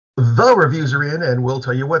The reviews are in, and we'll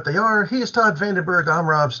tell you what they are. He is Todd Vandenberg. I'm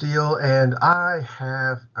Rob Steele, and I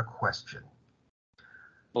have a question.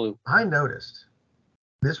 Blue. I noticed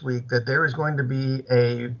this week that there is going to be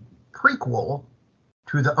a prequel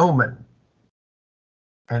to The Omen.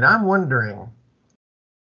 And I'm wondering,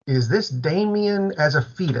 is this Damien as a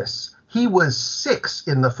fetus? He was 6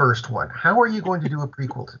 in the first one. How are you going to do a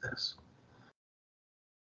prequel to this?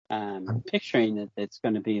 I'm picturing that it's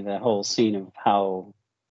going to be the whole scene of how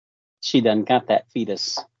she done got that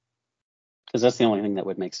fetus, because that's the only thing that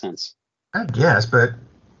would make sense. I guess, but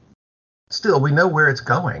still, we know where it's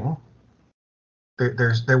going.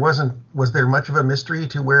 Was there much of a mystery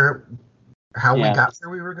to how we got where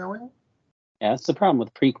we were going? Yeah, that's the problem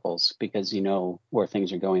with prequels, because you know where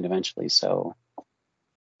things are going eventually. So,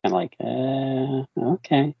 kind of like,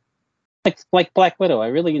 okay, like Black Widow. I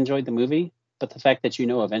really enjoyed the movie, but the fact that you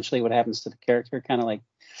know eventually what happens to the character kind of like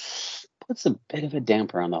puts a bit of a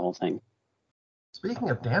damper on the whole thing.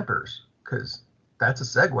 Speaking of dampers, because that's a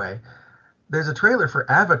segue, there's a trailer for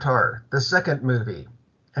Avatar, the second movie,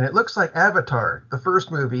 and it looks like Avatar, the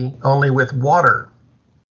first movie, only with water,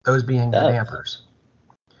 those being the dampers.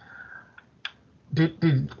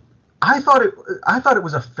 I thought it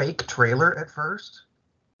was a fake trailer at first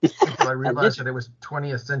until I realized that it was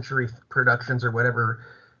 20th Century Productions or whatever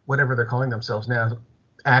they're calling themselves now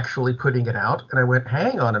actually putting it out, and I went,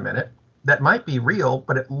 hang on a minute, that might be real,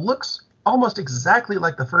 but it looks almost exactly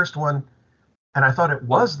like the first one, and I thought it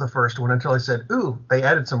was the first one until I said, ooh, they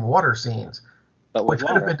added some water scenes, which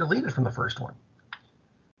could have been deleted from the first one.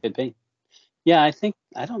 Could be. Yeah,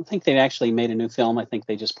 I don't think they actually made a new film. I think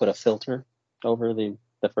they just put a filter over the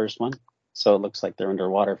first one, so it looks like they're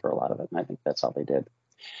underwater for a lot of it, and I think that's all they did.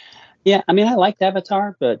 Yeah, I mean, I liked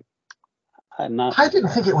Avatar, but I didn't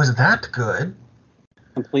think it was that good.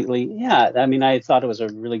 Completely. Yeah, I mean, I thought it was a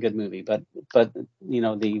really good movie, but you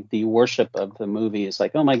know, the worship of the movie is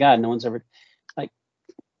like, oh my God, no one's ever, like,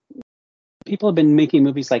 people have been making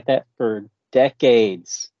movies like that for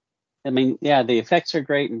decades. I mean, yeah, the effects are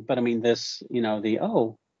great, but I mean, this, you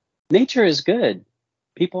know, nature is good,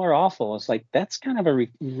 people are awful. It's like, that's kind of a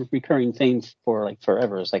recurring theme for like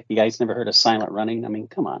forever. It's like, you guys never heard of Silent Running? I mean,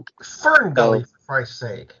 come on. Fern Gully, for Christ's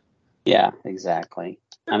sake. Yeah, exactly.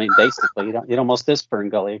 I mean, basically, it almost is Fern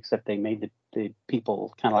Gully, except they made the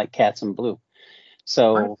people kind of like Cats in Blue.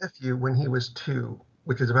 So, my nephew, when he was 2,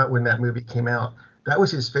 which is about when that movie came out, that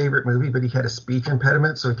was his favorite movie, but he had a speech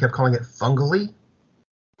impediment, so he kept calling it Fungally.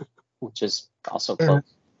 Which is also close.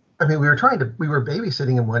 I mean, we were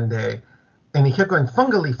babysitting him one day, and he kept going,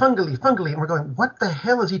 Fungally, Fungally, Fungally, and we're going, what the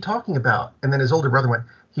hell is he talking about? And then his older brother went,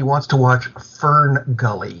 he wants to watch Fern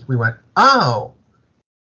Gully. We went, oh,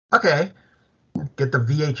 okay. Get the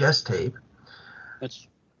VHS tape. It's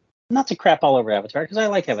not to crap all over Avatar, because I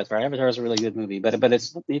like Avatar. Avatar is a really good movie, but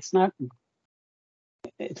it's not.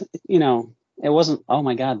 You know, it wasn't. Oh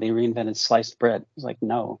my God, they reinvented sliced bread. It's like,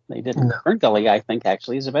 no, they didn't. No. Fern Gully, I think,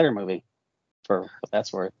 actually is a better movie for what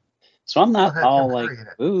that's worth. So I'm not all like,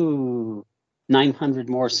 ooh, 900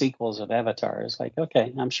 more sequels of Avatar. It's like,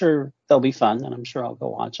 okay, I'm sure they'll be fun, and I'm sure I'll go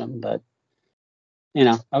watch them. But you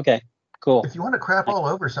know, okay. Cool. If you want to crap all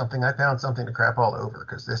over something, I found something to crap all over,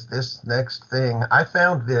 because this next thing, I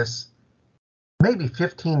found this maybe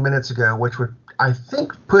 15 minutes ago, which would, I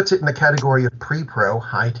think, puts it in the category of pre-pro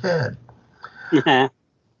high Ted.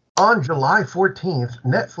 On July 14th,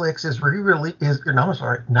 Netflix is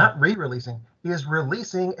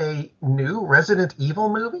releasing a new Resident Evil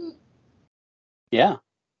movie. Yeah.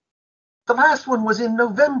 The last one was in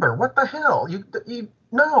November. What the hell?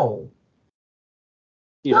 No.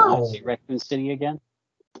 You don't want to see Raccoon City again?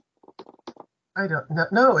 I don't know.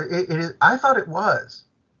 No, it is. I thought it was,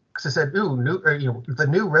 because I said, "Ooh, the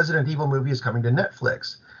new Resident Evil movie is coming to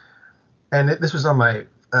Netflix," and this was on my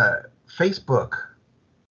Facebook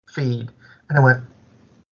feed, and I went,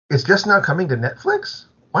 "It's just now coming to Netflix?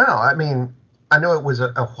 Wow!" I mean, I know it was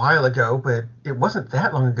a while ago, but it wasn't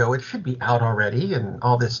that long ago. It should be out already, and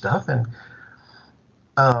all this stuff, and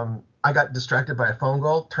I got distracted by a phone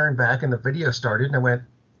call, turned back, and the video started, and I went,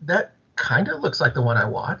 that kind of looks like the one I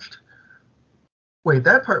watched. Wait,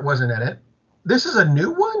 that part wasn't in it. This is a new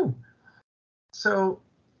one? So,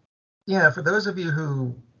 yeah, for those of you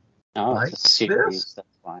who like this,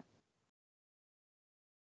 that's why.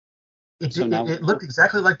 It looked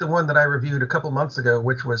exactly like the one that I reviewed a couple months ago,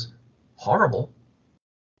 which was horrible.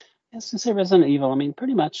 I was going to say Resident Evil. I mean,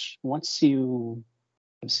 pretty much once you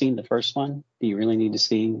have seen the first one, do you really need to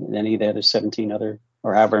see any of the other 17 other,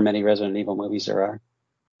 or however many Resident Evil movies there are?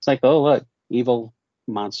 It's like, oh, look, evil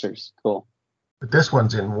monsters. Cool. But this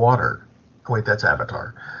one's in water. Oh, wait, that's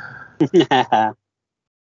Avatar.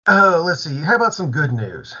 Let's see. How about some good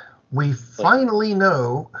news? We finally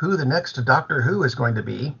know who the next Doctor Who is going to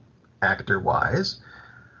be, actor-wise.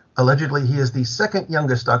 Allegedly, he is the second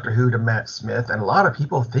youngest Doctor Who to Matt Smith, and a lot of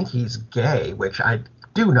people think he's gay, which I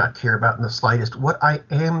do not care about in the slightest. What I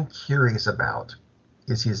am curious about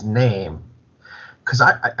is his name, because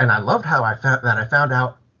I loved how I found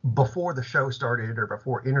out before the show started or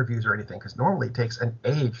before interviews or anything, because normally it takes an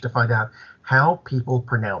age to find out how people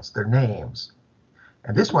pronounce their names.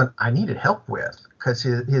 And this one I needed help with, because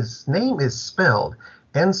his name is spelled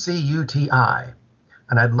Ncuti.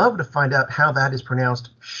 And I'd love to find out how that is pronounced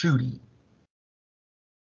Shooty.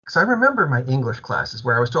 Because I remember my English classes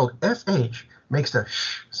where I was told SH makes the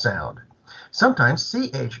sh sound. Sometimes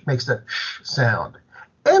CH makes the sh sound.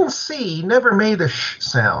 NC never made the sh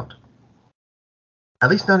sound. At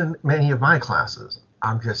least not in many of my classes.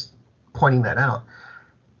 I'm just pointing that out.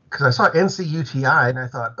 Because I saw NCUTI and I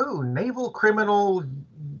thought, oh, naval criminal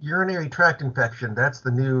urinary tract infection. That's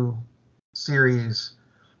the new series,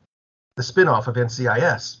 the spinoff of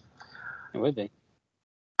NCIS. It would be.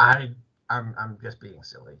 I'm just being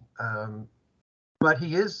silly. But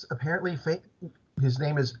he is apparently, his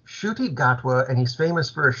name is Ncuti Gatwa, and he's famous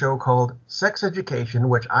for a show called Sex Education,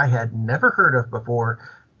 which I had never heard of before,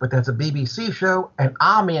 but that's a BBC show, and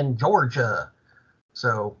I'm in Georgia.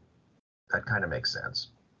 So that kind of makes sense.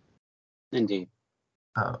 Indeed.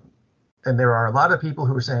 And there are a lot of people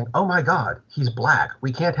who are saying, oh my God, he's black.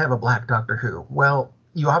 We can't have a black Doctor Who. Well,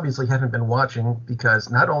 you obviously haven't been watching, because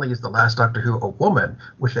not only is the last Doctor Who a woman,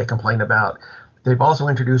 which they complain about, they've also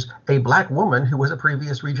introduced a black woman who was a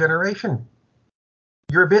previous regeneration.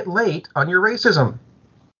 You're a bit late on your racism.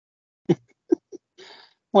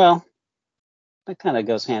 Well, that kind of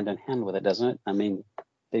goes hand in hand with it, doesn't it? I mean,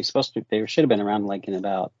 they should have been around like in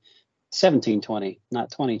about 1720,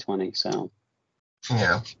 not 2020. So,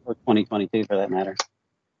 yeah, or 2022 for that matter.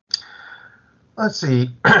 Let's see.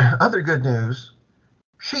 Other good news.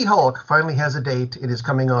 She-Hulk finally has a date. It is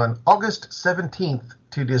coming on August 17th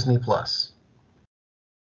to Disney+.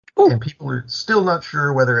 Ooh. And people are still not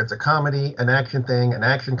sure whether it's a comedy, an action thing, an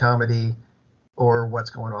action comedy, or what's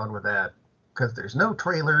going on with that. Because there's no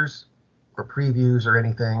trailers or previews or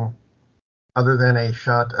anything other than a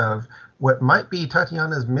shot of what might be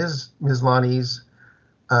Tatiana's Maslany's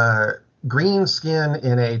green skin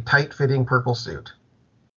in a tight-fitting purple suit.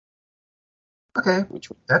 Okay,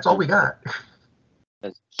 that's all we got.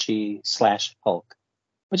 She/Hulk,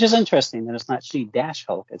 which is interesting that it's not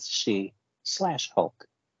She-Hulk, it's She/Hulk.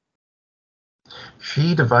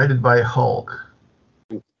 She divided by Hulk.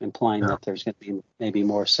 Implying that there's going to be maybe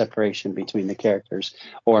more separation between the characters,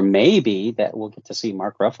 or maybe that we'll get to see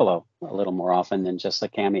Mark Ruffalo a little more often than just a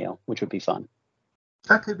cameo, which would be fun.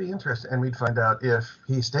 That could be interesting, and we'd find out if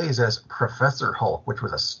he stays as Professor Hulk, which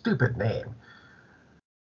was a stupid name.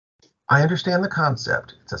 I understand the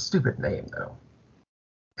concept. It's a stupid name, though.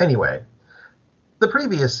 Anyway, the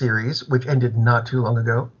previous series, which ended not too long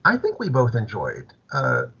ago, I think we both enjoyed.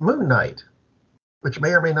 Moon Knight, which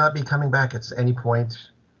may or may not be coming back at any point,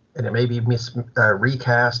 and it may be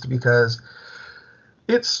recast because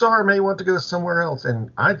its star may want to go somewhere else, and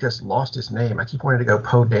I just lost his name. I keep wanting to go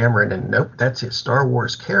Poe Dameron, and nope, that's his Star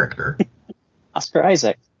Wars character. Oscar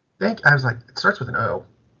Isaac. I was like, it starts with an O.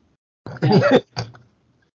 Yeah.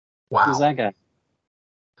 Wow. Who's that guy?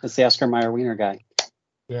 It's the Oscar Mayer Wiener guy.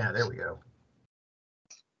 Yeah, there we go.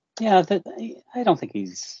 Yeah, I don't think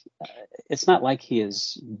he's. It's not like he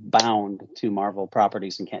is bound to Marvel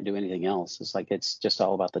properties and can't do anything else. It's like it's just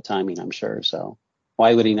all about the timing, I'm sure. So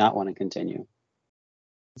why would he not want to continue?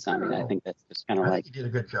 So, I think that's just kind of like he did a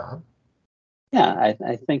good job. Yeah,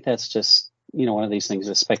 I think that's just one of these things.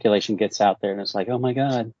 The speculation gets out there, and it's like, oh my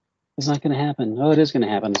God, it's not going to happen. Oh, it is going to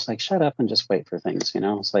happen. It's like, shut up and just wait for things.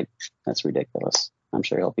 It's like that's ridiculous. I'm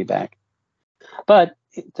sure he'll be back, but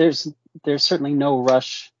there's certainly no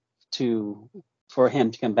rush for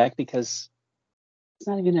him to come back because it's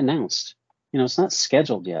not even announced. It's not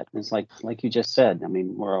scheduled yet. It's like you just said. I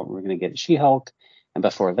mean, we're going to get She-Hulk, and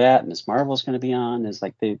before that, Ms. Marvel's going to be on. It's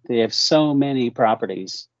like they have so many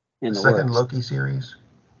properties in the second works. Loki series.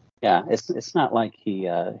 Yeah, it's not like he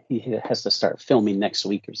has to start filming next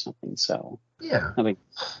week or something. So yeah, I mean,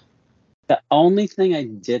 the only thing I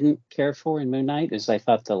didn't care for in Moon Knight is I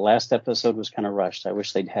thought the last episode was kind of rushed. I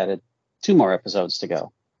wish they'd had 2 more episodes to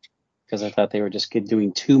go, because I thought they were just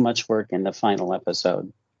doing too much work in the final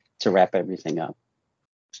episode to wrap everything up.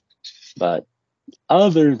 But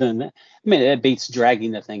other than that, I mean, it beats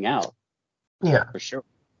dragging the thing out. Yeah, for sure.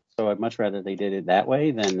 So I'd much rather they did it that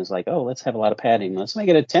way than it's like, oh, let's have a lot of padding. Let's make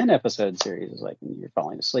it a 10-episode series. It's like you're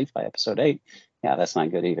falling asleep by episode 8. Yeah, that's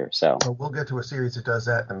not good either. So well, we'll get to a series that does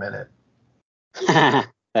that in a minute.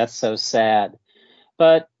 That's so sad.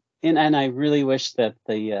 But and I really wish that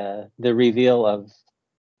the reveal of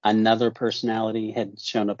another personality had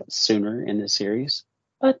shown up sooner in the series.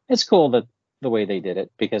 But it's cool that the way they did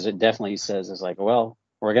it, because it definitely says it's like, well,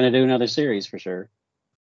 we're going to do another series for sure,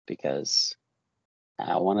 because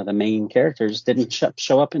one of the main characters didn't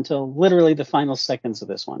show up until literally the final seconds of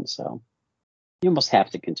this one. So you almost have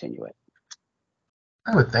to continue it.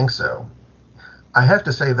 I would think so. I have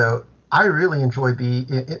to say, though, I really enjoyed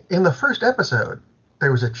in the first episode,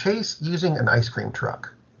 there was a chase using an ice cream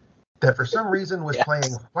truck that for some reason was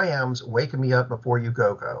playing Wham's Wake Me Up Before You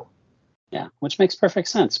Go Go. Yeah, which makes perfect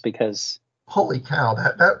sense because... Holy cow,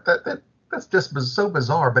 that's just so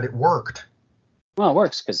bizarre, but it worked. Well, it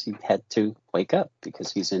works because he had to wake up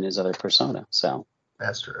because he's in his other persona, so...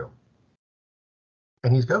 That's true.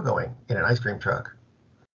 And he's go-going in an ice cream truck.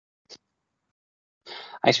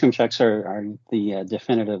 Ice cream trucks are the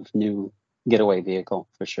definitive new getaway vehicle,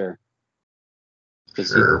 for sure.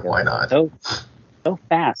 Sure, why not? So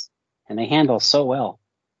fast, and they handle so well.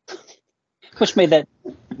 Which made that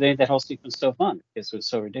whole sequence so fun, because it was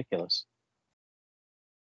so ridiculous.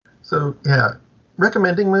 So, yeah.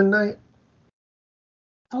 Recommending Moon Knight?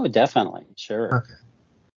 Oh, definitely. Sure. Okay.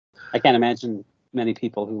 I can't imagine many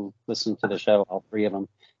people who listen to the show, all three of them,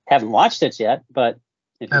 haven't watched it yet, but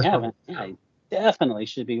if you haven't, you definitely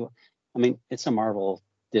should be. I mean, it's a Marvel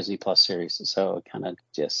Disney Plus series, so it kind of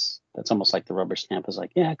just, that's almost like the rubber stamp is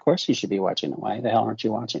like, yeah, of course you should be watching it. Why the hell aren't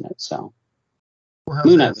you watching it? So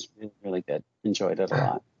Moon Knight was really, really good. Enjoyed it a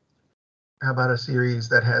lot. How about a series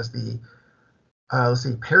that has the,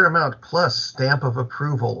 Paramount Plus stamp of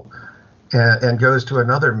approval and goes to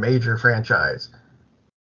another major franchise?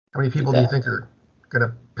 How many people do you think are going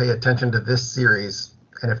to pay attention to this series?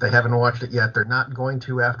 And if they haven't watched it yet, they're not going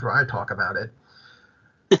to after I talk about it.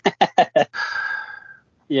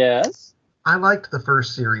 Yes. I liked the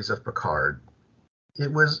first series of Picard.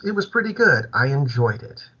 It was pretty good. I enjoyed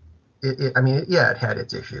it. It had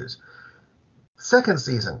its issues. Second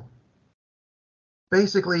season,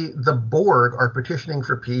 basically the Borg are petitioning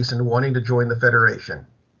for peace and wanting to join the Federation.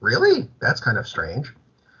 Really? That's kind of strange.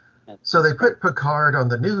 So they put Picard on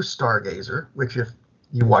the new Stargazer, which if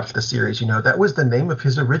you watch the series, you know that was the name of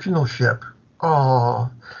his original ship. Aww.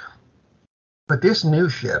 But this new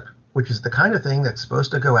ship, which is the kind of thing that's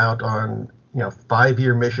supposed to go out on,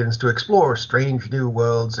 5-year missions to explore strange new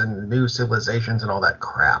worlds and new civilizations and all that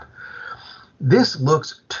crap. This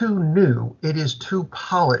looks too new. It is too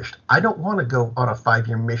polished. I don't want to go on a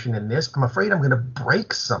 5-year mission in this. I'm afraid I'm going to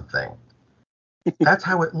break something. That's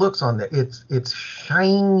how it looks on there. It's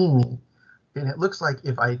shiny. And it looks like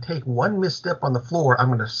if I take one misstep on the floor, I'm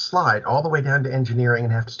going to slide all the way down to engineering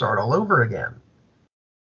and have to start all over again.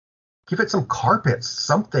 Give it some carpets,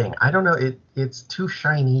 something. I don't know. It's too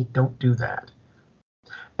shiny. Don't do that.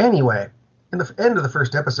 Anyway, in the end of the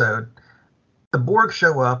first episode, the Borg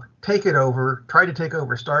show up, take it over, try to take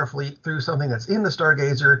over Starfleet through something that's in the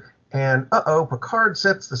Stargazer, and Picard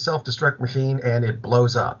sets the self-destruct machine and it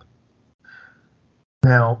blows up.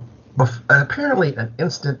 Now, apparently an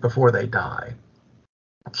instant before they die,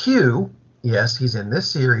 Q, yes, he's in this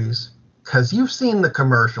series, because you've seen the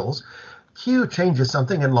commercials, Q changes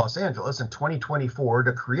something in Los Angeles in 2024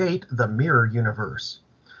 to create the Mirror Universe,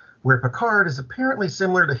 where Picard is apparently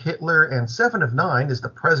similar to Hitler and Seven of Nine is the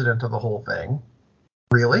president of the whole thing.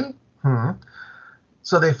 Really?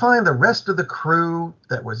 So they find the rest of the crew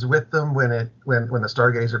that was with them when the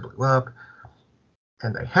Stargazer blew up,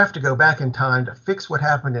 and they have to go back in time to fix what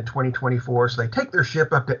happened in 2024. So they take their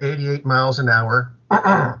ship up to 88 miles an hour,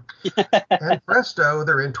 and presto,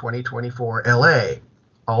 they're in 2024 LA.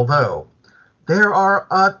 Although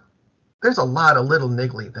there's a lot of little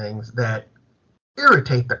niggly things that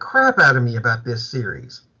irritate the crap out of me about this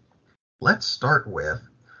series. Let's start with,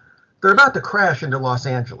 they're about to crash into Los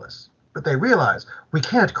Angeles, but they realize we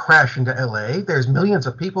can't crash into LA. There's millions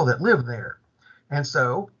of people that live there. And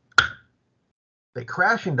so they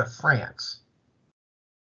crash into France.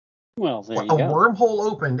 Well, there you go. A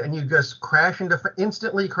wormhole opened and you just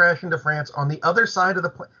instantly crash into France on the other side of the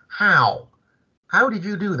planet. How? How did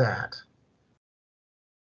you do that?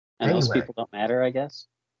 And those people don't matter, I guess?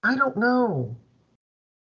 I don't know.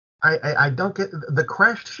 I don't get the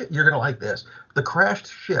crashed ship. You're going to like this. The crashed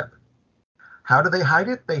ship. How do they hide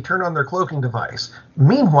it? They turn on their cloaking device.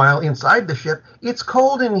 Meanwhile, inside the ship, it's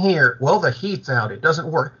cold in here. Well, the heat's out. It doesn't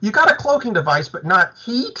work. You got a cloaking device, but not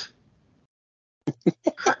heat?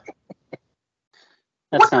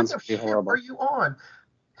 That sounds pretty horrible. What are you on?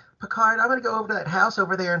 Picard, I'm going to go over to that house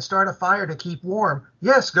over there and start a fire to keep warm.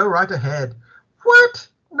 Yes, go right ahead. What?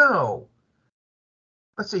 No.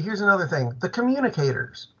 Let's see, here's another thing. The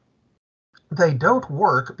communicators. They don't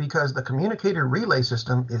work because the communicator relay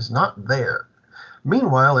system is not there.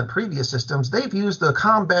 Meanwhile, in previous systems, they've used the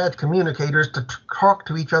combat communicators to talk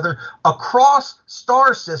to each other across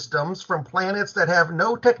star systems from planets that have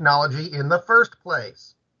no technology in the first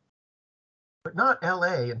place. But not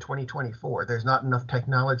LA in 2024. There's not enough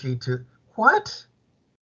technology to... What?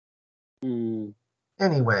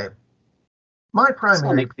 Anyway, my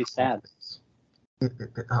primary... makes me sad.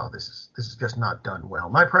 This is just not done well.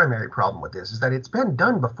 My primary problem with this is that it's been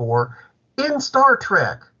done before in Star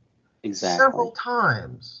Trek. Exactly. Several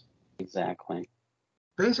times. Exactly.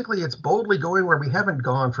 Basically, it's boldly going where we haven't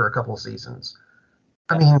gone for a couple seasons.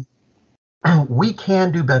 I mean, we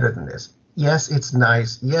can do better than this. Yes, it's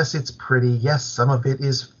nice. Yes, it's pretty. Yes, some of it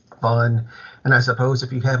is fun. And I suppose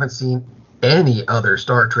if you haven't seen any other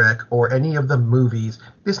Star Trek or any of the movies,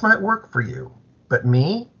 this might work for you. But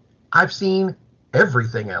me, I've seen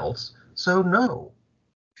everything else, so no.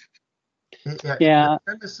 Yeah. The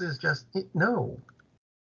premise is just, no.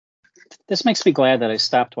 This makes me glad that I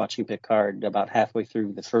stopped watching Picard about halfway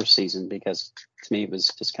through the first season, because to me it was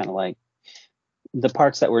just kind of like the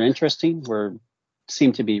parts that were interesting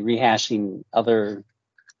seemed to be rehashing other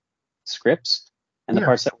scripts, and the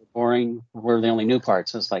parts that were boring were the only new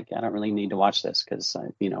parts. It's like, I don't really need to watch this because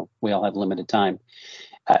we all have limited time.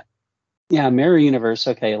 Mirror universe.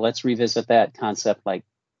 Okay, let's revisit that concept. Like,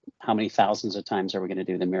 how many thousands of times are we going to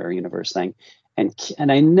do the mirror universe thing? And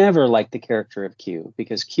I never liked the character of Q,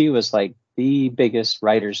 because Q is like the biggest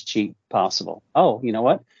writer's cheat possible. Oh, you know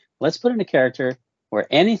what? Let's put in a character where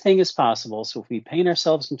anything is possible. So if we paint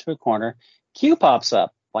ourselves into a corner, Q pops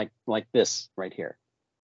up like this right here.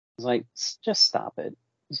 It's like, just stop it.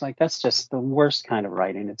 It's like, that's just the worst kind of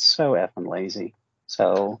writing. It's so effing lazy.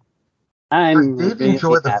 So I did really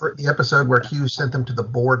enjoy the episode where Q sent them to the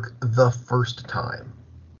Borg the first time.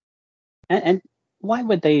 And why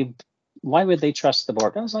would they trust the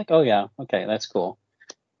Borg? I was like, oh yeah, okay, that's cool.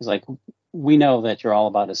 It's like, we know that you're all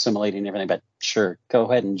about assimilating everything, but sure, go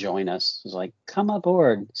ahead and join us. It's like, come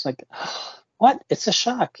aboard. It's like, what? It's a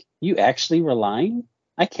shock. You actually were lying?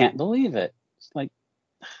 I can't believe it.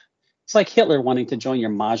 It's like Hitler wanting to join your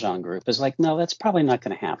Mahjong group. It's like, no, that's probably not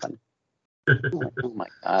going to happen. Like, oh my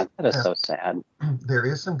God, that is so sad. There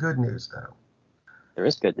is some good news, though. There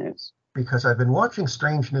is good news. Because I've been watching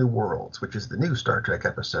Strange New Worlds, which is the new Star Trek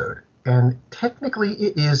episode, and technically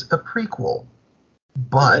it is a prequel.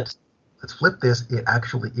 But let's flip this, it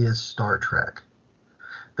actually is Star Trek.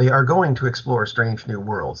 They are going to explore Strange New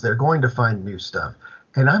Worlds. They're going to find new stuff.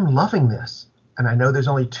 And I'm loving this. And I know there's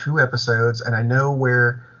only 2 episodes, and I know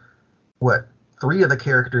where, 3 of the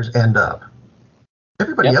characters end up.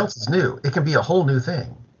 Everybody else is new. It can be a whole new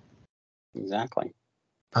thing. Exactly.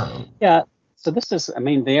 Yeah. So this is,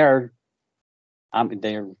 they're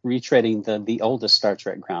retreading the oldest Star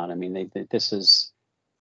Trek ground. I mean, this is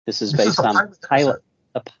based on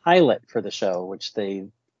a pilot for the show, which they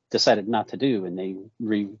decided not to do, and they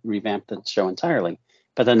revamped the show entirely.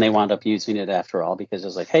 But then they wound up using it after all, because it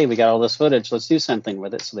was like, hey, we got all this footage, let's do something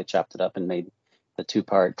with it. So they chopped it up and made the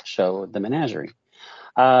 2-part show, The Menagerie.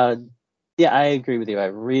 Yeah, I agree with you. I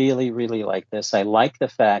really, really like this. I like the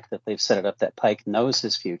fact that they've set it up that Pike knows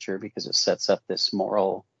his future, because it sets up this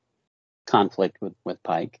moral conflict with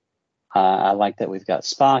Pike. I like that we've got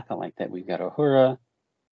Spock. I like that we've got Uhura.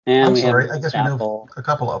 And I guess we know a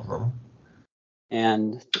couple of them.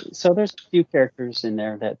 And so there's a few characters in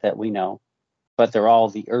there that we know, but they're all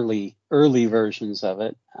the early versions of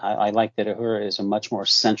it. I like that Uhura is a much more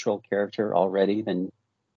central character already than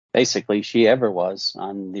basically she ever was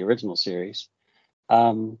on the original series.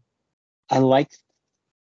 I like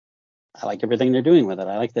everything they're doing with it.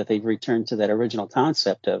 I like that they've returned to that original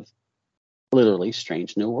concept of literally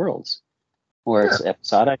Strange New Worlds, where it's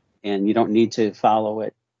episodic and you don't need to follow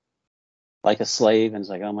it like a slave. And it's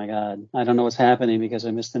like, oh my God, I don't know what's happening because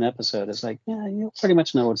I missed an episode. It's like, yeah, you pretty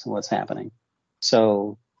much know what's happening.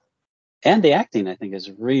 So, and the acting, I think,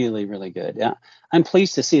 is really, really good. Yeah, I'm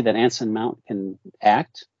pleased to see that Anson Mount can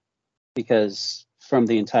act, because from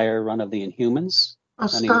the entire run of the Inhumans,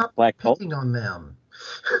 stop picking on them.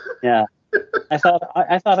 Yeah, I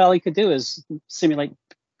thought all he could do is simulate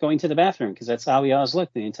going to the bathroom, because that's how he always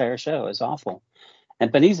looked. The entire show is awful,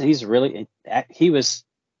 but he's really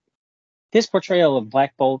his portrayal of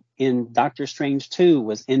Black Bolt in Doctor Strange 2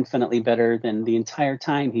 was infinitely better than the entire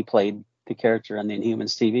time he played the character on the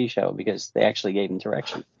Inhumans TV show, because they actually gave him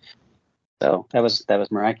direction. So that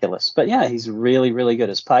was miraculous. But yeah, he's really, really good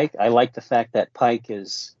as Pike. I like the fact that Pike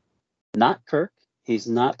is not Kirk. He's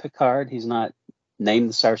not Picard. He's not named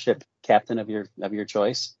the starship captain of your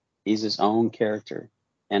choice. He's his own character.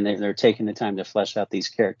 And they're taking the time to flesh out these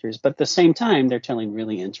characters. But at the same time, they're telling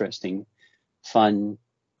really interesting fun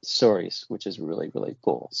stories, which is really, really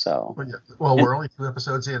cool. So, well, we're only 2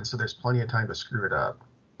 episodes in, so there's plenty of time to screw it up.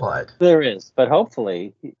 But there is, but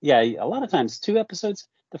hopefully, yeah, a lot of times 2 episodes,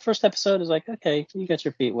 the first episode is like, okay, you got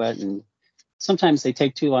your feet wet, and sometimes they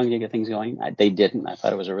take too long to get things going. They didn't. I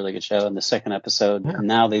thought it was a really good show. And the second episode,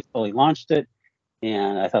 now they've fully launched it,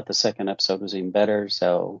 and I thought the second episode was even better.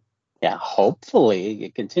 So, yeah, hopefully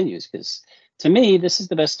it continues, because to me, this is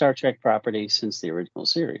the best Star Trek property since the original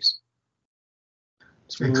series.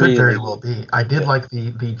 It could very well be. I did like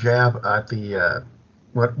the jab at the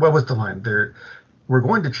what was the line? We're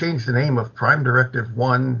going to change the name of Prime Directive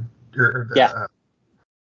 1 or the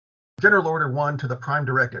General Order 1 to the Prime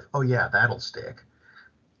Directive. Oh yeah, that'll stick.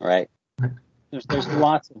 Right. There's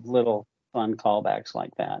lots of little fun callbacks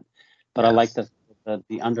like that. But I like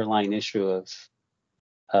the underlying issue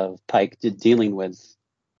of Pike dealing with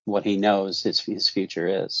what he knows his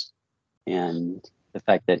future is, and the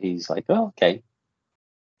fact that he's like, oh, okay.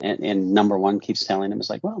 And number one keeps telling him, it's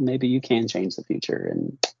like, well, maybe you can change the future,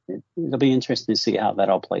 and it'll be interesting to see how that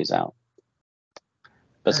all plays out.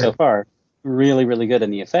 But so far, really, really good,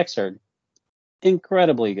 and the effects are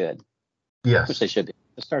incredibly good. Yes, which they should be.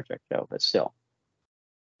 A Star Trek show, but still,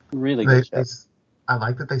 really good show. I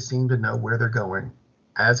like that they seem to know where they're going,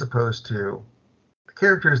 as opposed to the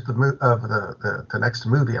characters of the next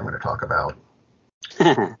movie I'm going to talk about.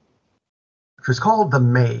 Which was called The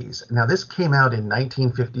Maze. Now, this came out in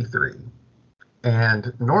 1953,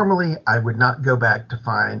 and normally I would not go back to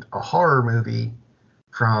find a horror movie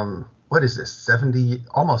from, what is this,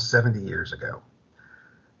 almost 70 years ago.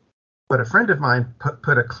 But a friend of mine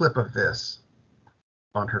put a clip of this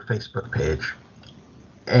on her Facebook page,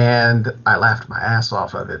 and I laughed my ass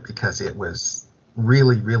off of it because it was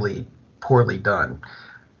really, really poorly done.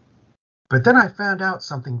 But then I found out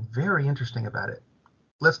something very interesting about it.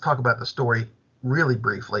 Let's talk about the story really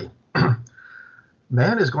briefly.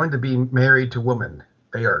 Man is going to be married to woman.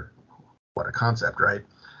 They are, what a concept, right?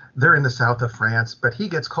 They're in the south of France, but he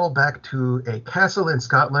gets called back to a castle in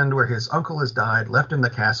Scotland where his uncle has died, left him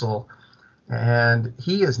the castle, and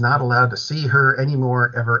he is not allowed to see her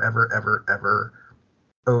anymore, ever, ever, ever, ever.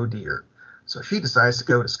 Oh dear. So she decides to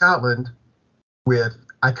go to Scotland with,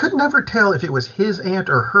 I could never tell if it was his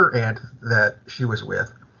aunt or her aunt that she was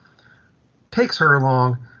with, takes her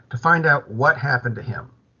along to find out what happened to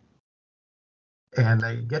him. And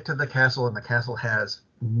they get to the castle, and the castle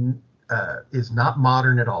is not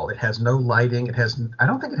modern at all. It has no lighting. I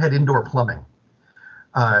don't think it had indoor plumbing.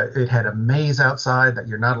 It had a maze outside that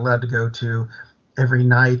you're not allowed to go to. Every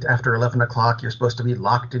night after 11 o'clock, you're supposed to be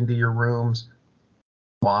locked into your rooms.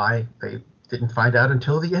 Why? They didn't find out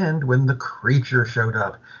until the end when the creature showed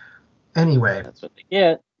up. Anyway, that's what they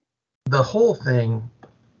get. The whole thing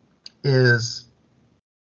is,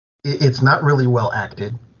 it's not really well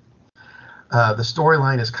acted. The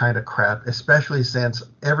storyline is kind of crap, especially since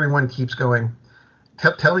everyone keeps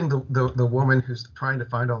kept telling the woman who's trying to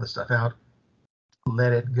find all this stuff out,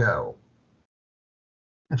 let it go.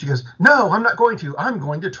 And she goes, no, I'm not going to. I'm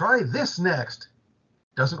going to try this next.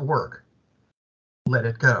 Doesn't work. Let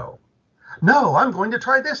it go. No, I'm going to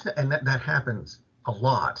try this. And that happens a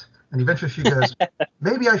lot. And eventually she goes,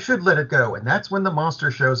 maybe I should let it go. And that's when the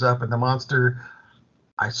monster shows up. And the monster,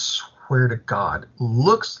 I swear to God,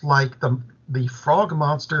 looks like the frog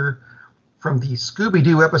monster from the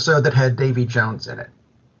Scooby-Doo episode that had Davy Jones in it.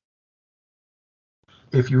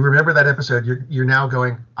 If you remember that episode, you're now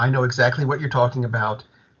going, I know exactly what you're talking about.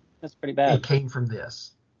 That's pretty bad. It came from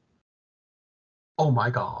this. Oh my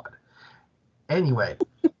God. Anyway,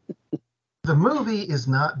 the movie is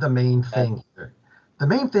not the main thing here. The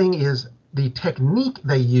main thing is the technique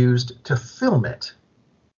they used to film it.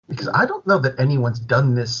 Because I don't know that anyone's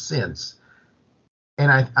done this since.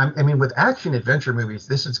 And I mean, with action adventure movies,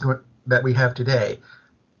 that we have today,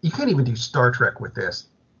 you can't even do Star Trek with this,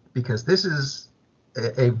 because this is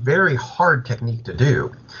a very hard technique to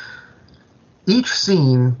do. Each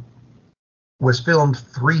scene was filmed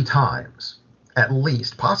 3 times, at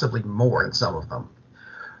least, possibly more in some of them,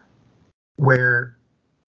 where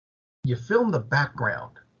you film the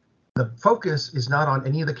background. The focus is not on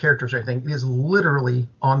any of the characters or anything. It is literally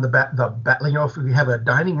on the back. If we have a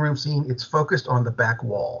dining room scene, it's focused on the back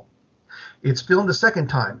wall. It's filmed a second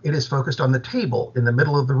time. It is focused on the table in the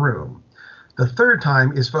middle of the room. The third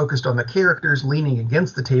time is focused on the characters leaning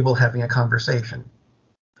against the table having a conversation.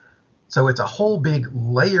 So it's a whole big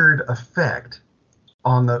layered effect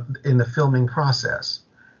in the filming process.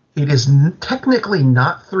 It is technically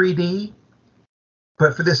not 3D,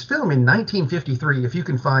 but for this film in 1953, if you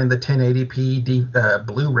can find the 1080p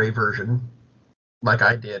Blu-ray version, like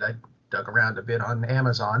I did, I dug around a bit on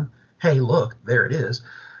Amazon. Hey, look, there it is.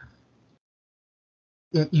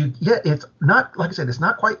 It's not, like I said, it's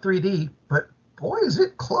not quite 3D, but boy, is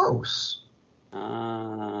it close.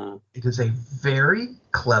 It is a very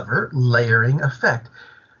clever layering effect.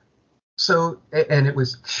 So, and it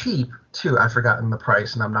was cheap too. I've forgotten the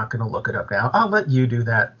price, and I'm not going to look it up now. I'll let you do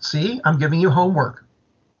that. See, I'm giving you homework.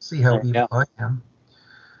 See how evil I am.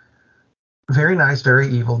 Very nice, very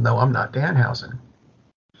evil. No, I'm not Danhausen.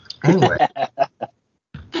 Anyway,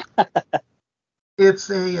 it's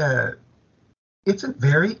a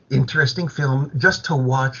very interesting film just to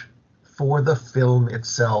watch for the film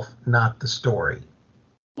itself, not the story.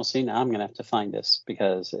 Well, see, now I'm going to have to find this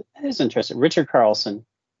because it is interesting. Richard Carlson,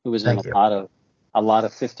 who was in a lot of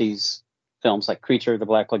 50s films like Creature of the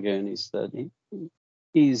Black Lagoon.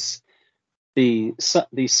 He's the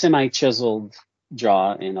semi-chiseled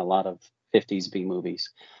jaw in a lot of 50s B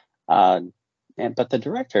movies. But the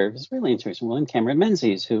director was really interesting. William Cameron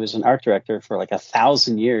Menzies, who was an art director for like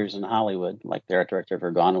 1,000 years in Hollywood, like the art director for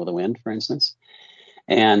Gone with the Wind, for instance,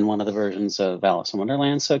 and one of the versions of Alice in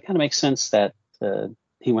Wonderland. So it kind of makes sense that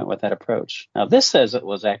he went with that approach. Now, this says it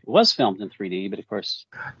was filmed in 3D, but of course...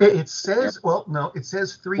 It says, well, no, it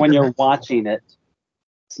says 3D. When you're watching it,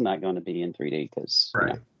 it's not going to be in 3D because...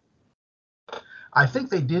 Right. I think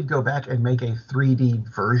they did go back and make a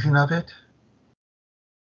 3D version of it.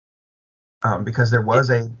 Because there was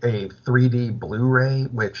a 3D Blu-ray,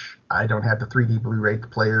 which I don't have the 3D Blu-ray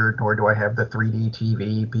player, nor do I have the 3D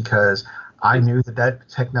TV, because I knew that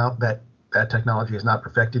technology is not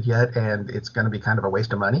perfected yet, and it's going to be kind of a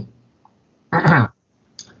waste of money. I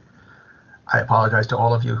apologize to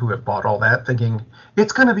all of you who have bought all that, thinking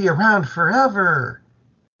it's going to be around forever,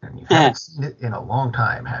 and you haven't seen it in a long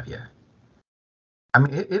time, have you? I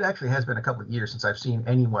mean, it actually has been a couple of years since I've seen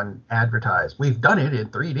anyone advertise, we've done it in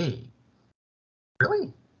 3D.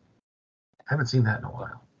 Really? I haven't seen that in a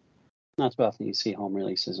while. Not too often you see home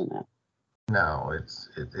releases in that. No,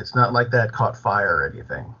 it's not like that caught fire or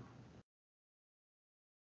anything.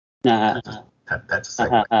 That's a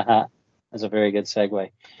segue. That's a very good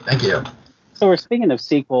segue. Thank you. So we're speaking of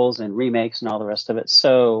sequels and remakes and all the rest of it.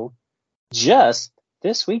 So just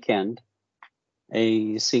this weekend,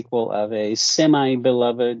 a sequel of a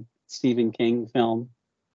semi-beloved Stephen King film.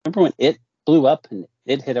 Remember when It blew up and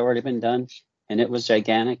It had already been done? And it was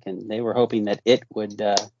gigantic, and they were hoping that it would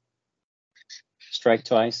strike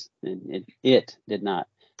twice, and it did not.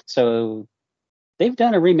 So they've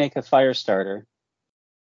done a remake of Firestarter,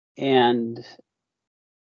 and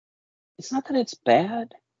it's not that it's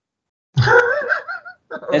bad.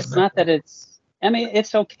 It's not that it's... I mean,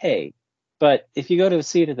 it's okay. But if you go to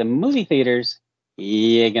see it at the movie theaters,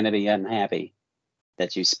 you're going to be unhappy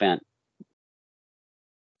that you spent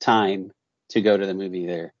time to go to the movie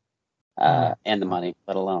there. And the money,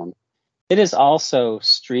 let alone. It is also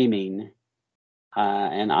streaming,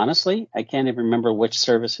 and honestly, I can't even remember which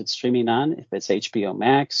service it's streaming on, if it's HBO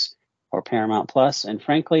Max or Paramount Plus, and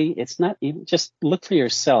frankly, it's not even, just look for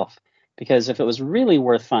yourself, because if it was really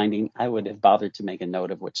worth finding, I would have bothered to make a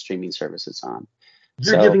note of which streaming service it's on.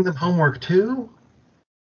 You're giving them homework too?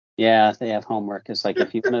 Yeah, they have homework. It's like,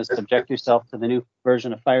 if you want to subject yourself to the new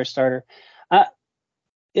version of Firestarter,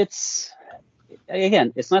 it's...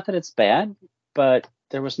 Again, it's not that it's bad, but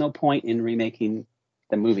there was no point in remaking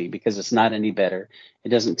the movie because it's not any better. It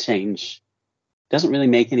doesn't really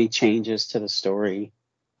make any changes to the story.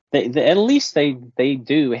 At least they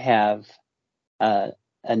do have a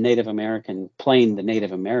Native American playing the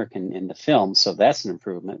Native American in the film, so that's an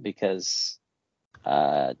improvement because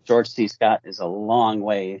George C. Scott is a long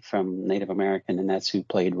way from Native American, and that's who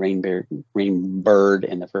played Rainbird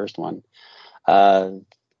in the first one.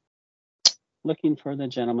 Looking for the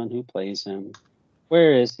gentleman who plays him.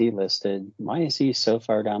 Where is he listed? Why is he so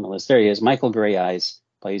far down the list? There he is. Michael Greyeyes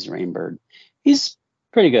plays Rainbird. He's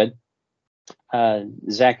pretty good.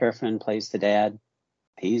 Zac Efron plays the dad.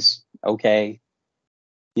 He's okay.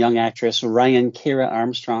 Young actress Ryan Kira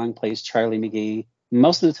Armstrong plays Charlie McGee.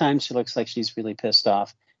 Most of the time she looks like she's really pissed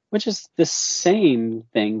off, which is the same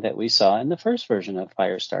thing that we saw in the first version of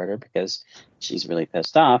Firestarter, because she's really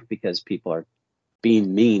pissed off because people are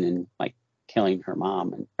being mean and like killing her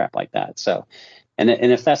mom and crap like that. So, and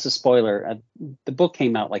if that's a spoiler, the book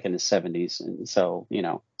came out like in the 70s, and so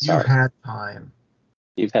sorry. You've had time.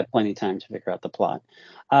 You've had plenty of time to figure out the plot.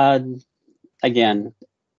 Again,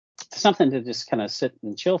 something to just kind of sit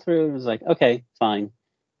and chill through. It was like, okay, fine,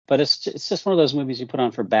 but it's just one of those movies you put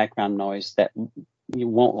on for background noise that you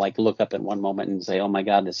won't like look up at one moment and say, oh my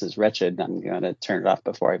God, this is wretched, I'm going to turn it off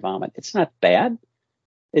before I vomit. It's not bad.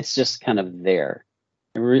 It's just kind of there.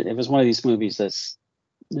 It was one of these movies there's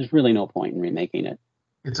really no point in remaking it.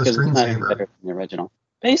 It's a screensaver. It's not even better than the original.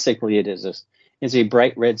 Basically, it's a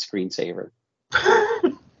bright red screensaver.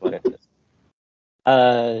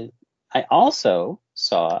 I also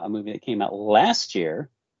saw a movie that came out last year,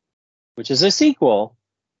 which is a sequel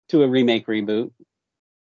to a remake reboot,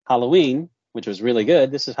 Halloween, which was really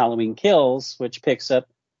good. This is Halloween Kills, which picks up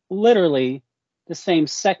literally the same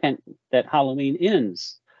second that Halloween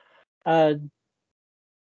ends.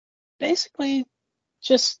 Basically,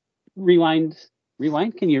 just rewind.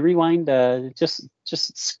 Can you rewind? Just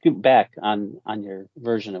scoot back on your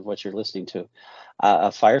version of what you're listening to. A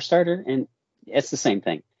Firestarter, and it's the same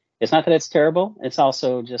thing. It's not that it's terrible. It's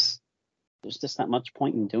also just there's just not much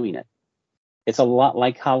point in doing it. It's a lot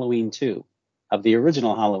like Halloween 2 of the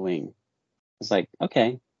original Halloween. It's like,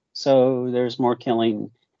 okay, so there's more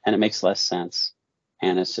killing and it makes less sense.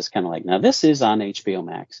 And it's just kind of like, now this is on HBO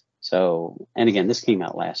Max. So, and again, this came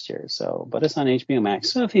out last year, but it's on HBO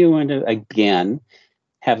Max. So if you want to, again,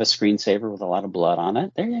 have a screensaver with a lot of blood on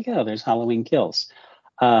it, there you go. There's Halloween Kills.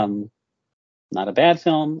 Not a bad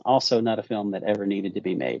film. Also not a film that ever needed to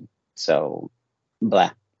be made. So,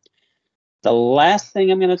 blah. The last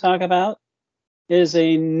thing I'm going to talk about is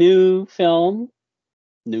a new film,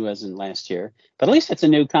 new as in last year, but at least it's a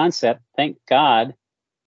new concept. Thank God.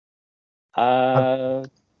 Wow.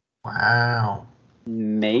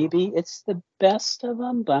 Maybe it's the best of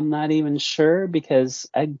them, but I'm not even sure because,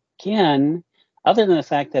 again, other than the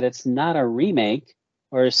fact that it's not a remake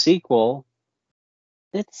or a sequel,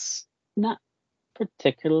 it's not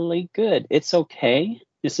particularly good. It's okay.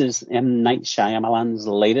 This is M. Night Shyamalan's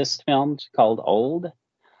latest film called Old.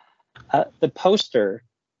 The poster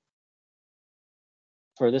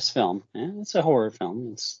for this film, it's a horror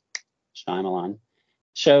film, it's Shyamalan,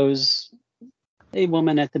 shows a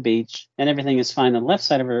woman at the beach and everything is fine on the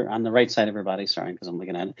right side of her body, sorry, because I'm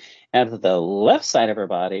looking at it. At the left side of her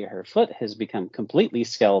body, her foot has become completely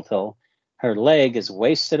skeletal, her leg is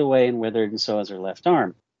wasted away and withered, and so is her left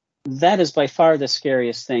arm. That is by far the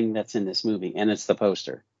scariest thing that's in this movie, and it's the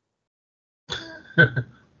poster.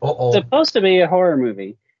 It's supposed to be a horror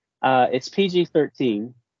movie. It's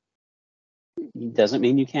PG-13. It doesn't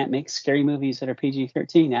mean you can't make scary movies that are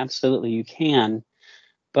PG-13. Absolutely, you can.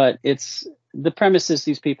 But the premise is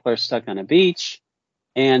these people are stuck on a beach,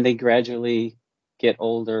 and they gradually get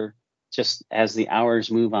older just as the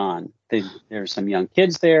hours move on. There's some young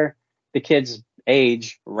kids there. The kids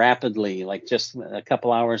age rapidly, like just a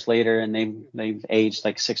couple hours later, and they've aged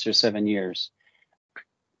like 6 or 7 years.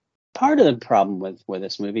 Part of the problem with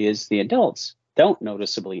this movie is the adults don't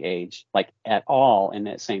noticeably age, like at all, in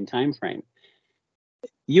that same time frame.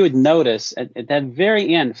 You would notice at that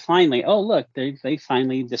very end, finally, oh look, they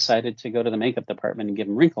finally decided to go to the makeup department and give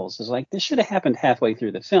them wrinkles. It's like this should have happened halfway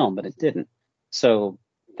through the film, but it didn't. So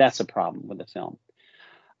that's a problem with the film.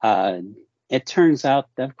 It turns out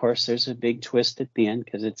that, of course, there's a big twist at the end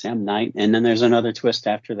because it's M. Night, and then there's another twist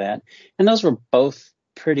after that. And those were both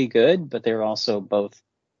pretty good, but they were also both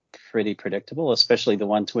pretty predictable, especially the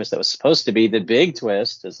one twist that was supposed to be the big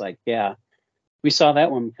twist. Is like, yeah, we saw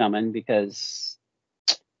that one coming because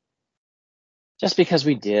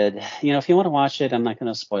we did. You know, if you want to watch it, I'm not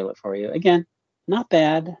going to spoil it for you. Again, not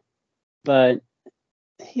bad, but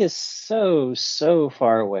he is so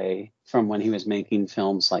far away from when he was making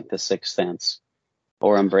films like The Sixth Sense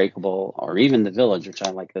or Unbreakable or even The Village, which I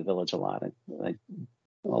like The Village a lot. A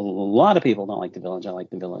lot of people don't like The Village. I like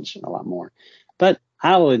The Village a lot more. But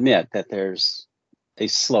I will admit that there's a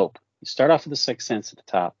slope. You start off with The Sixth Sense at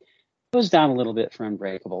the top, goes down a little bit for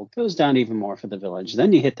Unbreakable, goes down even more for The Village.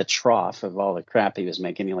 Then you hit the trough of all the crap he was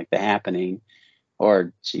making, like The Happening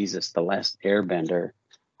or, Jesus, The Last Airbender.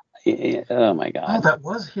 Oh, my God. Oh, that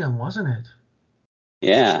was him, wasn't it?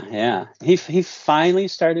 Yeah. He finally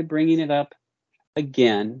started bringing it up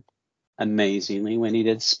again, amazingly, when he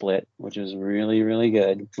did Split, which was really, really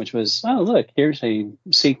good, which was, oh, look, here's a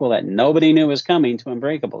sequel that nobody knew was coming to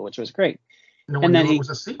Unbreakable, which was great. No one knew it was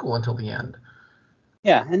a sequel until the end.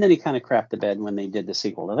 Yeah, and then he kind of crapped the bed when they did the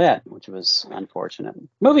sequel to that, which was unfortunate. The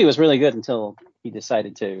movie was really good until he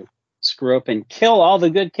decided to screw up and kill all the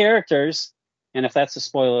good characters. And if that's a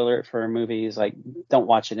spoiler alert for a movie, he's like, don't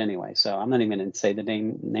watch it anyway. So I'm not even going to say the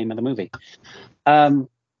name of the movie.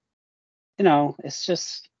 It's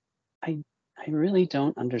just, I really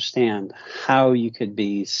don't understand how you could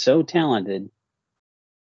be so talented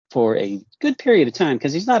for a good period of time,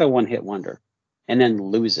 because he's not a one-hit wonder, and then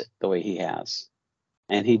lose it the way he has.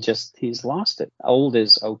 And he's lost it. Old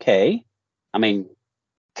is okay. I mean,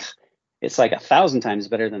 it's like 1,000 times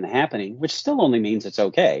better than The Happening, which still only means it's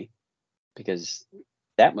okay, because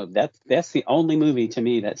that's the only movie to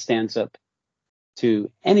me that stands up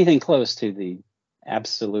to anything close to the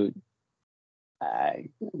absolute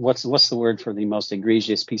what's the word for the most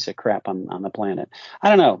egregious piece of crap on the planet? I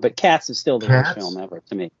don't know, but Cats is still the worst film ever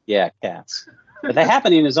to me. Yeah, Cats. But The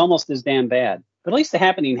Happening is almost as damn bad. But at least The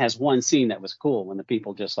Happening has one scene that was cool when the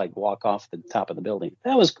people just like walk off the top of the building.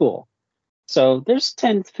 That was cool. So there's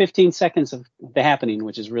 10, 15 seconds of The Happening,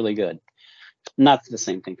 which is really good. Not the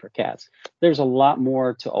same thing for Cats. There's a lot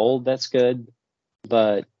more to Old that's good,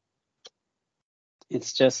 but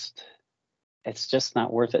it's just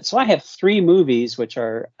not worth it. So I have 3 movies, which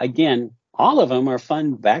are, again, all of them are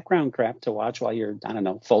fun background crap to watch while you're, I don't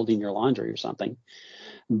know, folding your laundry or something.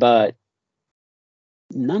 But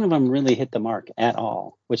none of them really hit the mark at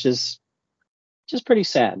all, which is just pretty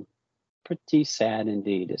sad. Pretty sad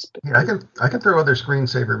indeed. Yeah, I can throw other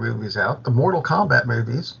screensaver movies out. The Mortal Kombat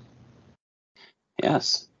movies.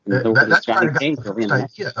 Yes. That's where I got the first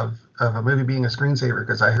idea of a movie being a screensaver,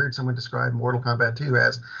 because I heard someone describe Mortal Kombat 2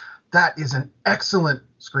 as, that is an excellent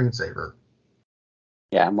screensaver.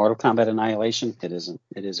 Yeah, Mortal Kombat Annihilation, it isn't.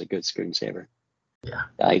 It is a good screensaver. Yeah.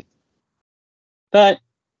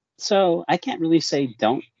 So I can't really say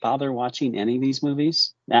don't bother watching any of these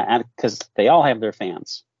movies, because they all have their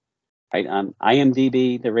fans. Right?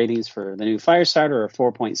 IMDb, the ratings for the new Firestarter are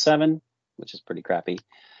 4.7, which is pretty crappy.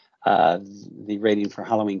 The rating for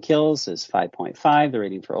Halloween Kills is 5.5. The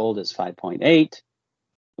rating for Old is 5.8,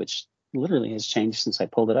 which literally has changed since I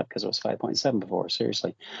pulled it up because it was 5.7 before.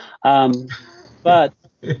 Seriously. But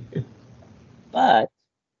are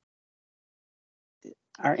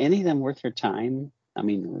any of them worth your time? I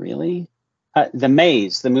mean, really? The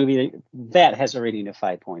Maze, the movie, that has a rating of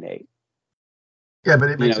 5.8. Yeah,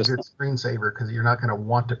 but it makes a good screensaver because you're not going to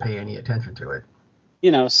want to pay any attention to it.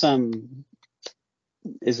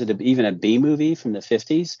 Is it even a B movie from the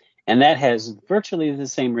 50s? And that has virtually the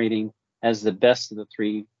same rating as the best of the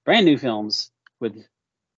 3 brand new films with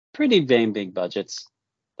pretty damn big budgets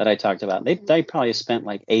that I talked about. They probably spent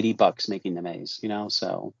like $80 making The Maze,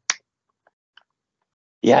 so.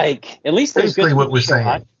 Yike. At least there's basically what we're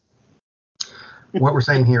saying. What we're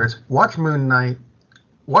saying here is watch Moon Knight,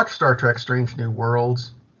 watch Star Trek Strange New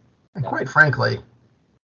Worlds, and quite frankly,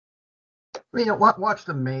 watch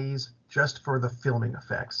The Maze just for the filming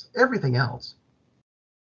effects. Everything else,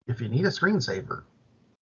 if you need a screensaver,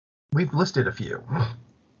 we've listed a few.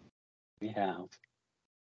 We have.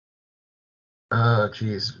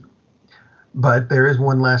 Geez. But there is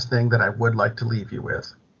one last thing that I would like to leave you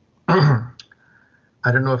with.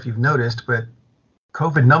 I don't know if you've noticed, but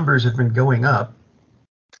COVID numbers have been going up.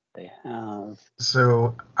 They have.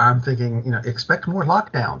 So I'm thinking, expect more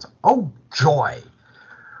lockdowns. Oh, joy.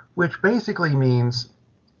 Which basically means,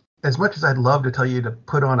 as much as I'd love to tell you to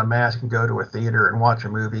put on a mask and go to a theater and watch a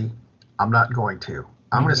movie, I'm not going to.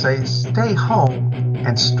 I'm going to say stay home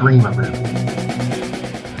and stream a movie.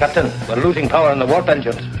 Captain, we're losing power in the warp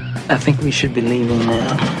engines. I think we should be leaving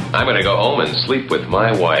now. I'm going to go home and sleep with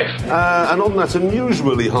my wife. And on that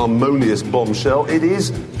unusually harmonious bombshell, it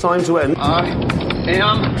is time to end. I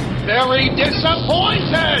am very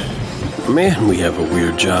disappointed! Man, we have a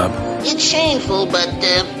weird job. It's shameful, but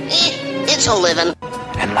it's a living.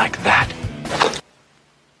 And like that,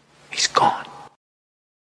 he's gone.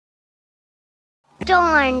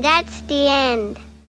 Darn, that's the end.